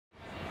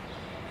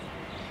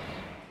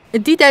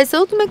Dita e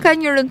sotme ka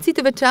një rëndësi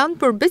të veçantë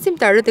për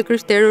besimtarët e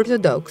krishterë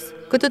ortodoks.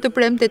 Këtë të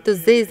premte të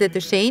zezë dhe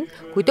të shenjtë,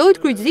 kujtohet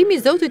kryqëzimi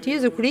i Zotit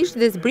Jezu Krisht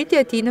dhe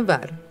zbritja e tij në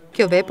varr.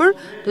 Kjo vepër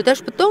do ta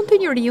shpëtonte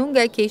njeriun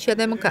nga e keqja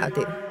dhe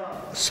mëkati.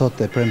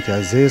 Sot e premtja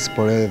e zezë,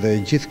 por edhe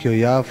gjithë kjo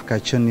javë ka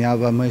qenë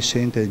java më e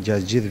shenjtë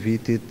gjatë gjithë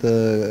vitit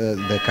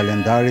dhe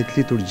kalendarit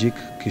liturgjik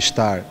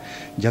kishtar.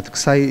 Gjatë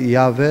kësaj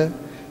jave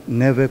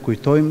neve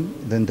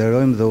kujtojmë dhe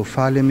nderojmë dhe u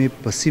falemi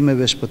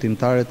pësimeve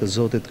shpëtimtare të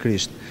Zotit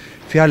Krisht.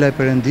 Fjala e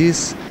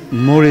Perëndis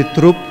mori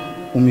trup,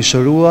 u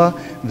mishërua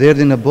dhe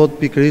erdhi në botë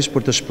pikërisht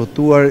për të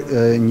shpëtuar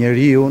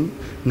njeriun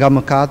nga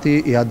mëkati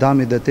i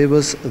Adamit dhe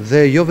Evës,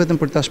 dhe jo vetëm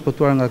për ta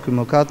shpëtuar nga ky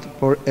mëkat,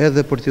 por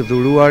edhe për t'i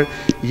dhuruar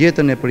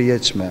jetën e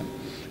përjetshme.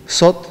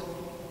 Sot,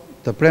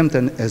 të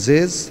premten e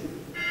zezë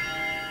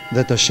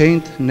dhe të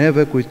shenjtë,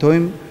 neve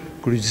kujtojmë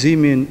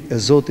kryqëzimin e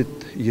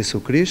Zotit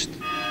Jezu Krisht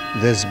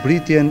dhe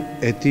zbritjen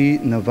e tij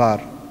në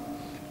varr.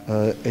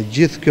 E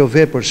gjithë kjo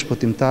vepër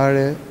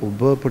shpëtimtare u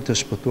bë për të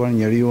shpëtuar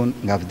njeriun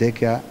nga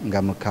vdekja, nga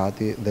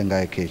mëkati dhe nga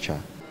e keqja.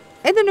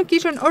 Edhe në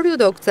kishën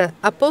ortodokse,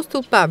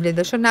 Apostull Pavli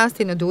dhe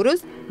shënasti në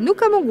Durrës, nuk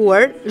ka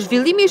munguar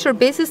zhvillimi i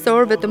shërbesës së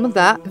orëve të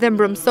mëdha dhe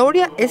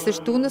mbrëmsorja e së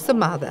shtunës së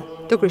madhe.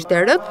 Të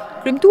krishterët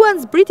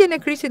krymtuan zbritjen e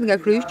Krishtit nga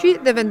kryqi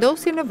dhe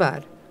vendosjen në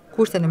varr.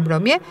 Kurse në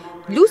mbrëmje,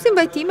 lusin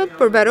vajtimet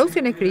për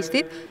varrosjen e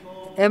Krishtit,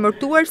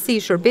 emërtuar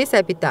si shërbesa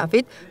e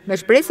epitafit, me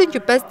shpresën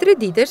që pas 3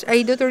 ditësh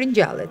ai do të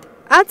ringjallet.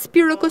 Atë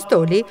Spiro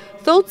Kostoli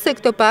thotë se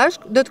këto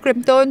pashk do të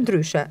kremtohen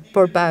ndryshe,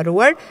 por pa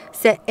harruar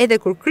se edhe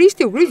kur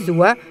Krishti u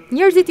gryzua,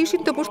 njerëzit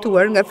ishin të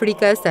pushtuar nga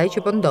frika e saj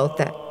që po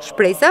ndodhte.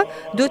 Shpresa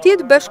duhet të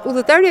jetë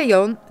bashkëudhëtarja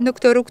jonë në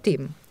këtë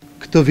rrugtim.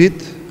 Këtë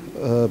vit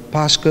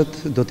pashkët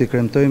do t'i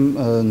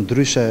kremtojmë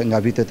ndryshe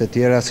nga vitet e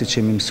tjera, siç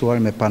jemi mësuar,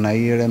 me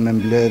panajire, me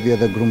mbledhje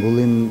dhe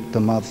grumbullim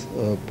të madh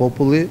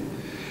populli,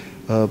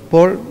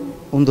 por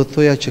unë do të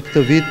thoja që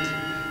këtë vit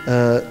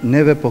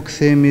neve po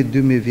kthehemi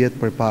 2000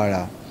 vjet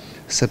përpara.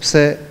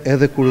 Sepse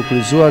edhe kur u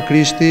kryqëzua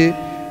Krishti,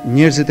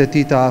 njerëzit e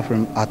tij të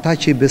afërm, ata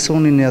që i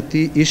besonin në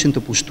atij, ishin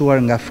të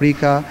pushtuar nga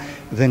frika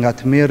dhe nga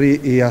tmerri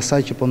i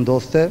asaj që po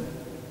ndodhte.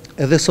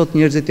 Edhe sot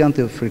njerëzit janë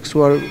të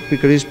friksuar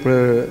pikërisht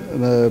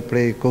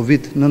prej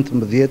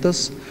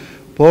Covid-19-s,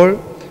 por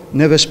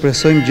neve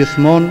shpresojmë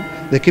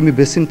gjithmonë dhe kemi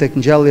besim tek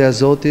ngjallja e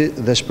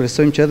Zotit dhe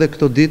shpresojmë që edhe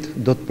këto ditë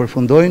do të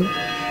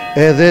përfundojnë,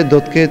 edhe do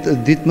të ketë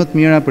ditë më të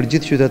mira për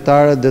gjithë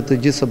qytetarët dhe të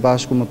gjithë së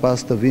bashku më pas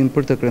të vinë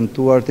për të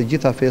kremtuar të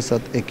gjitha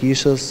festat e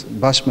kishës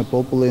bashkë me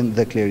popullin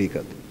dhe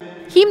klerikët.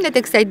 Himnet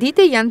e kësaj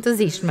dite janë të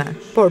zishme,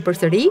 por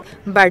përsëri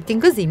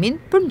mbartin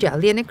gëzimin për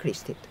ngjalljen e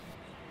Krishtit.